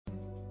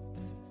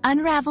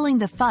Unraveling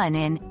the Fun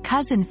in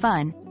Cousin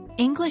Fun,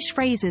 English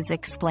Phrases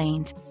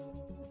Explained.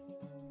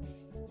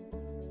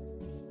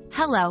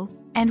 Hello,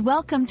 and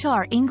welcome to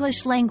our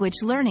English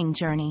language learning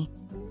journey.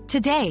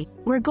 Today,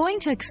 we're going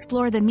to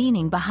explore the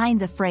meaning behind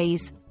the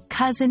phrase,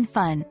 cousin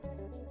fun.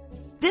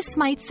 This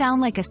might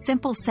sound like a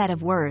simple set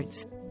of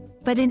words,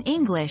 but in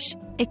English,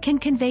 it can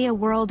convey a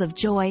world of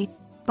joy,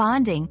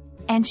 bonding,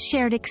 and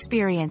shared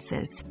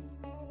experiences.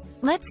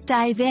 Let's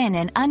dive in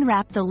and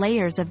unwrap the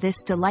layers of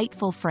this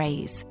delightful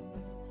phrase.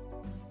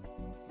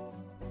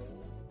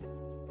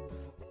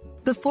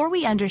 Before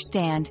we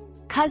understand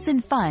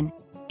cousin fun,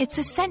 it's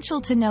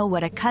essential to know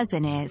what a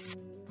cousin is.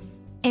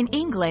 In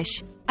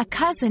English, a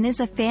cousin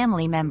is a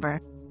family member.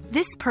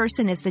 This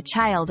person is the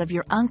child of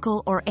your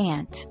uncle or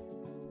aunt.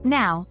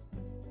 Now,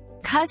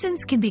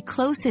 cousins can be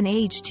close in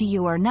age to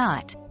you or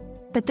not,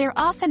 but they're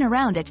often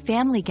around at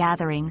family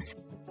gatherings,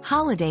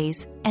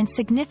 holidays, and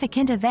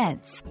significant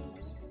events.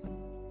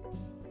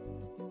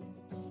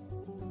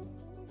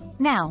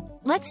 Now,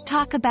 let's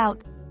talk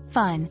about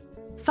fun.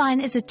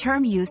 Fun is a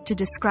term used to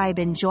describe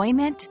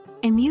enjoyment,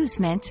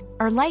 amusement,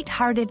 or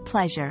light-hearted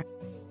pleasure.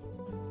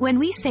 When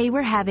we say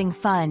we're having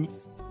fun,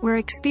 we're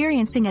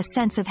experiencing a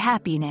sense of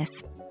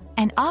happiness,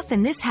 and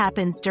often this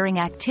happens during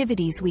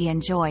activities we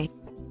enjoy.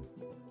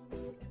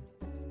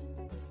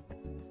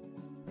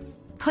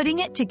 Putting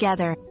it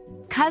together,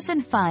 cousin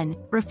fun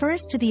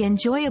refers to the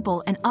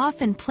enjoyable and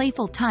often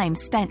playful time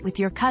spent with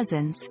your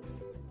cousins.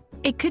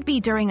 It could be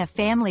during a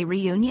family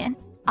reunion,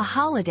 a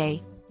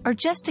holiday, or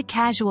just a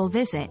casual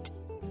visit.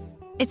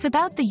 It's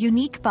about the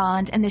unique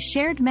bond and the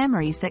shared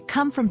memories that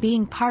come from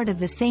being part of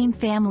the same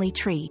family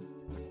tree.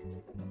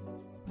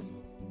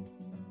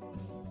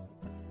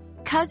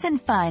 Cousin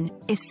fun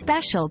is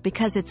special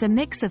because it's a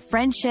mix of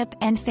friendship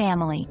and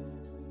family.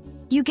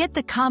 You get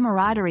the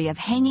camaraderie of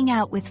hanging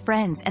out with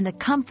friends and the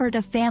comfort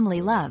of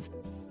family love.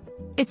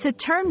 It's a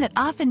term that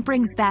often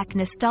brings back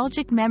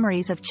nostalgic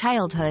memories of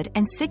childhood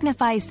and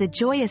signifies the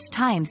joyous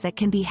times that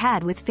can be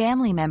had with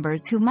family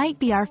members who might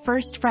be our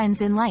first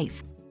friends in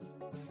life.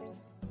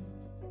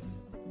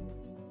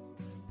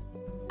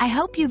 I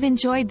hope you've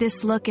enjoyed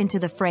this look into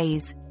the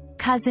phrase,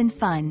 cousin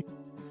fun.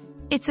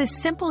 It's a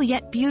simple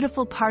yet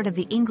beautiful part of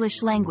the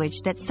English language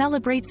that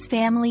celebrates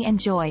family and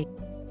joy.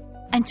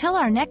 Until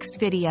our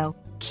next video,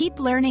 keep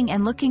learning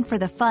and looking for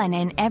the fun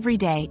in every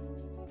day.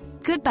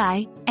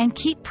 Goodbye, and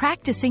keep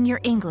practicing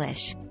your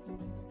English.